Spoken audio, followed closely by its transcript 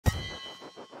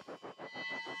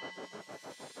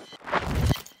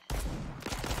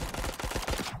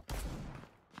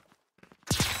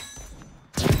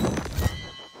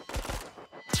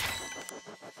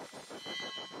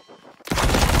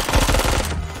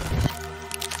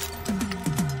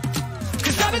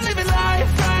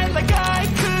like I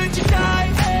could just die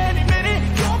any minute.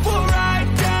 Going for a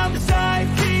ride down the side,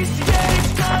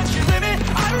 PCH, country limit.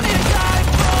 I don't need a guide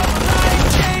from a light,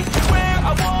 take me where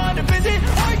I wanna visit.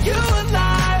 Are you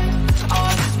alive? Or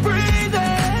just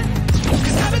breathing?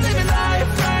 Cause I've been living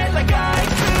life right like I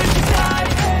could just die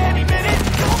any minute.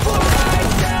 Going for a ride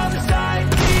down the side,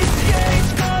 PCH,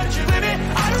 country limit.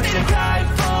 I don't need a guide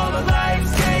from a light,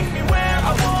 take me where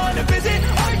I wanna visit.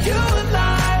 Are you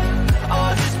alive? Or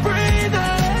just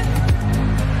breathing?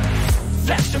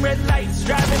 Flashing red lights,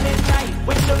 driving at night,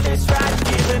 windowless ride,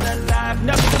 feeling alive.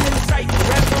 Nothing in sight,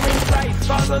 forever in flight.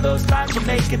 Follow those lines, we'll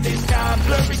make it this time.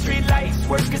 Blurry street lights,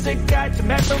 work as a guide to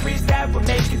memories that we'll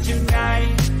make it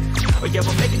tonight. Oh yeah,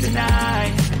 we'll make it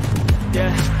tonight.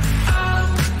 Yeah. I'll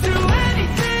do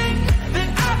anything that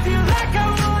I feel like I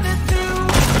wanna do.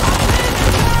 I'm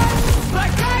living life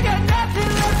like I got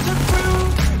nothing left to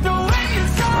prove. No end in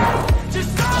sight,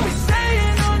 just always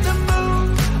staying on the move.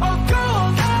 I'll go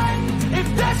all night if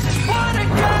that's just what I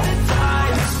gotta do.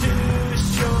 Life's too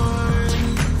short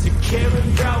to care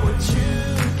about what you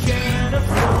can't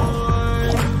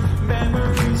afford.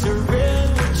 Memories are real,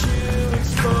 what you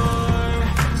explore.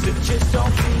 So just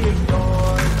don't be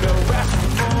ignored. Go ask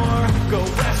for more, go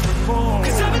ask for more.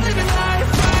 Cause I've been living life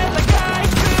right like I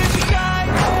could just die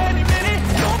any minute.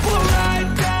 Going for a ride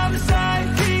down the side,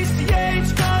 PCH,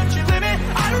 country limit.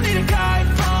 I don't need a guide,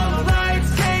 follow lights,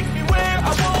 take me where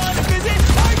I wanna visit.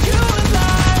 Are you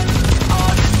alive? Or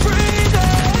just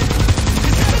breathing?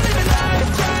 Cause I've been living life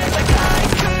right like I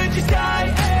could just die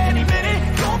any minute.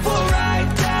 Going for a ride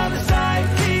down the side,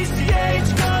 PCH,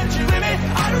 country limit.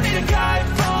 I don't need a guide,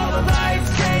 follow lights,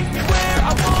 take me where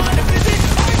I wanna visit.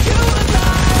 Are you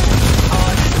alive? Or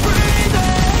just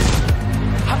breathing?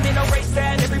 I'm in a race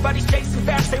that everybody's chasing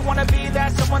fast. They wanna be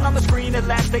that someone on the screen at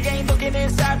last. They ain't looking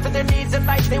inside for their needs in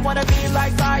life. They wanna be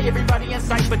like by everybody in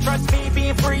sight. But trust me,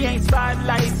 being free ain't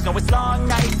spotlights. No, it's long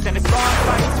nights and it's long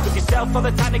fights with yourself all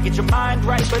the time to get your mind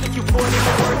right. But if you put in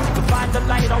the work, you can find the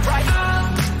light, alright?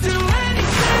 I'll do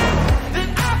anything that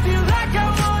I feel like I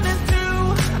wanna do.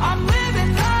 I'm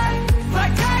living life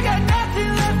like I got nothing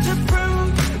left to prove.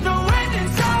 No end in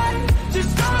sight,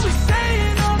 just always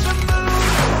staying on the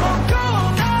move. I'll go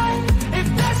all night if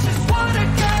that's just what I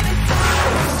gotta do.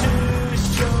 Life's too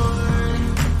short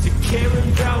to care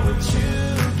about what you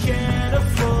can't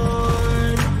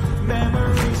afford.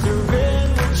 Memories are in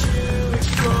what you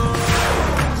explore.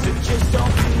 So just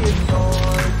don't be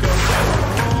ignored. Go ask for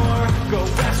more, go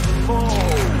ask for more.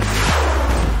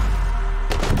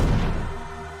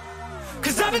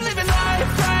 Cause I've been living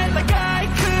life right like I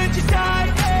could just die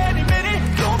any minute.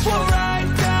 Going for a ride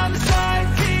down the side,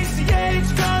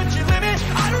 PCH, country limit.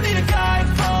 I don't need a guide,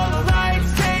 follow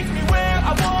lights, take me where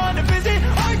I wanna visit.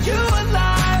 Are you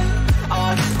alive?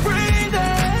 Or just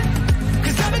breathing?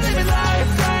 Cause I've been living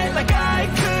life right like I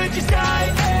could just die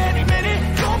any minute.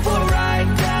 Going for a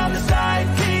ride down the side,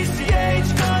 PCH,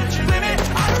 country limit.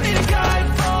 I don't need a guide,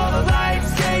 follow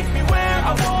lights, take me where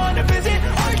I wanna visit.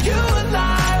 Are you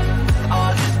alive?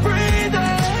 Or just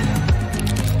breathing?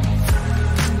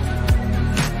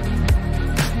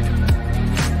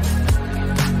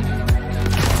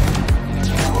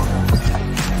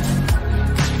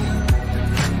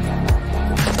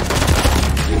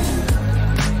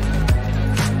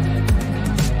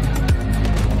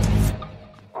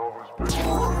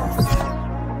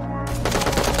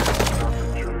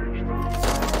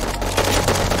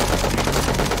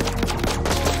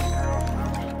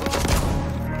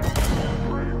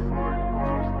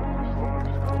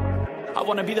 I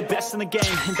wanna be the best in the game,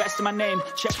 invest in my name.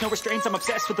 Check no restraints, I'm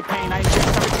obsessed with the pain. I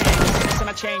ingest, I retain, sickness and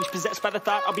I change. Possessed by the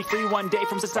thought I'll be free one day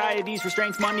from society's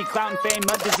restraints. Money, clout and fame,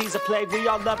 a disease, a plague. We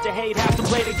all love to hate, have to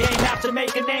play the game, have to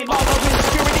make a name. All our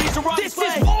insecurities are on display.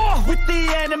 This is war with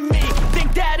the enemy,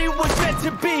 think that it was meant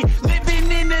to be.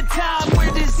 Living in a time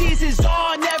where disease is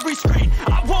on every screen.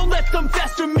 I won't let them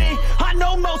fester me, I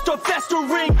know most are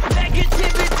festering.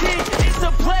 Negativity is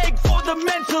a plague for the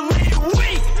mentally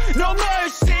weak. No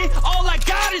mercy, all I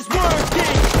got is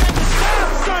working. Never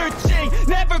stop searching,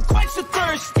 never quench the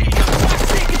thirsty. I'm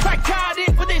toxic and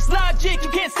psychotic, with this logic, you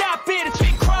can't stop it. It's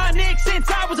been chronic since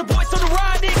I was a boy, so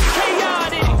neurotic,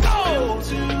 chaotic. Go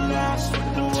to last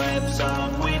with the webs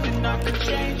I'm weaving. I could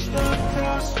change the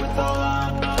past with all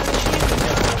I'm achieving.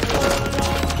 Never put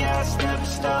on gas, never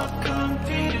stop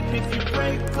competing. If you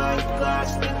break like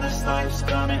glass, then this life's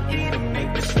gonna eat 'em.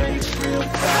 Make mistakes real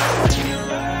fast, then you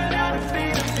learn how to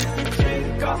beat 'em. If you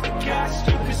take off the cast,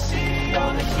 you can see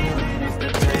all the healing. If the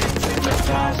things in the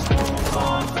past, move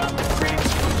on from the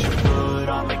creeps. Put your foot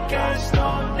on the gas,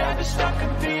 don't never stop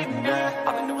competing, yeah.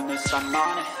 I've been doing this, I'm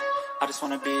on it. I just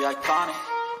wanna be iconic.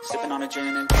 sipping on a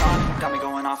gin and tonic. Got me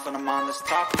going off when I'm on this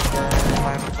topic, yeah. If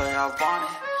I ever play, I want it.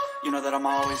 You know that I'm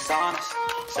always honest.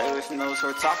 Stay away from those who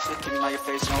are toxic. Give me all your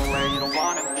face, no way, you don't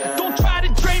want it, yeah. Don't try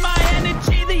to drain my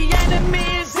energy. The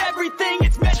enemy is everything.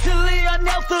 It's mentally,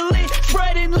 unhealthily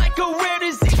spreading like a rare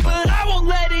disease, but I won't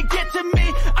let it get to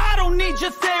me. I don't need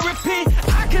your therapy.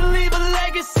 I can leave a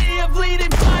legacy of leading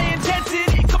by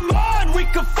intensity. Come on, we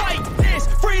can fight this.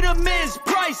 Freedom is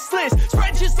priceless.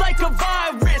 Spread just like a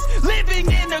virus.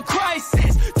 Living in a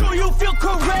crisis. Do you feel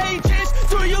courageous?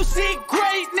 Do you see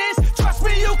greatness? Trust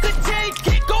me, you can take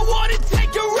it. Go on and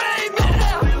take your aim.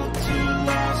 I'm built to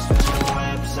last. With the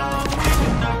webs I'm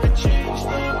weaving, I can change the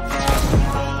past.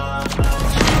 I'm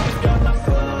got my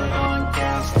foot on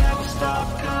gas. Never stop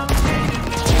competing.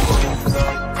 If you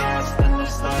look past, then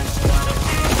this life's gonna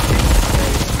be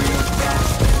space real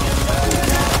fast. And you learn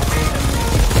how to be the me.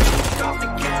 Off the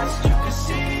gas, you can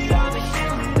see all the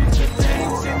healing that your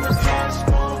days in the past.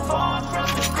 Move on from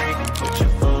the brink and put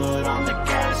your foot on the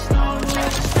gas. No,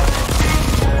 never stop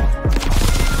competing.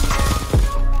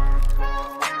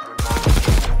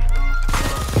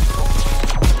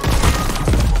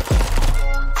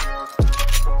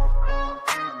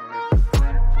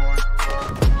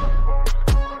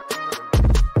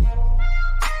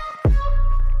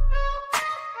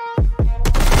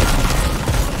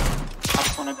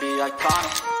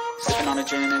 Iconic, sipping on a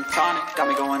gin and tonic. Got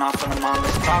me going off when I'm on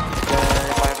this topic, yeah.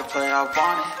 If I ever play, I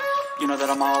want it. You know that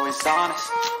I'm always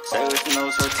honest. Stay away from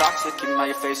those who are toxic. Give me all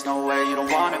your face, no way, you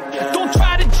don't want it, yeah. Don't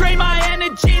try to drain my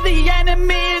energy. The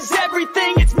enemy is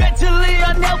everything. It's mentally,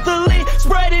 unhealthily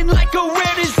spreading like a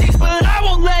rare disease.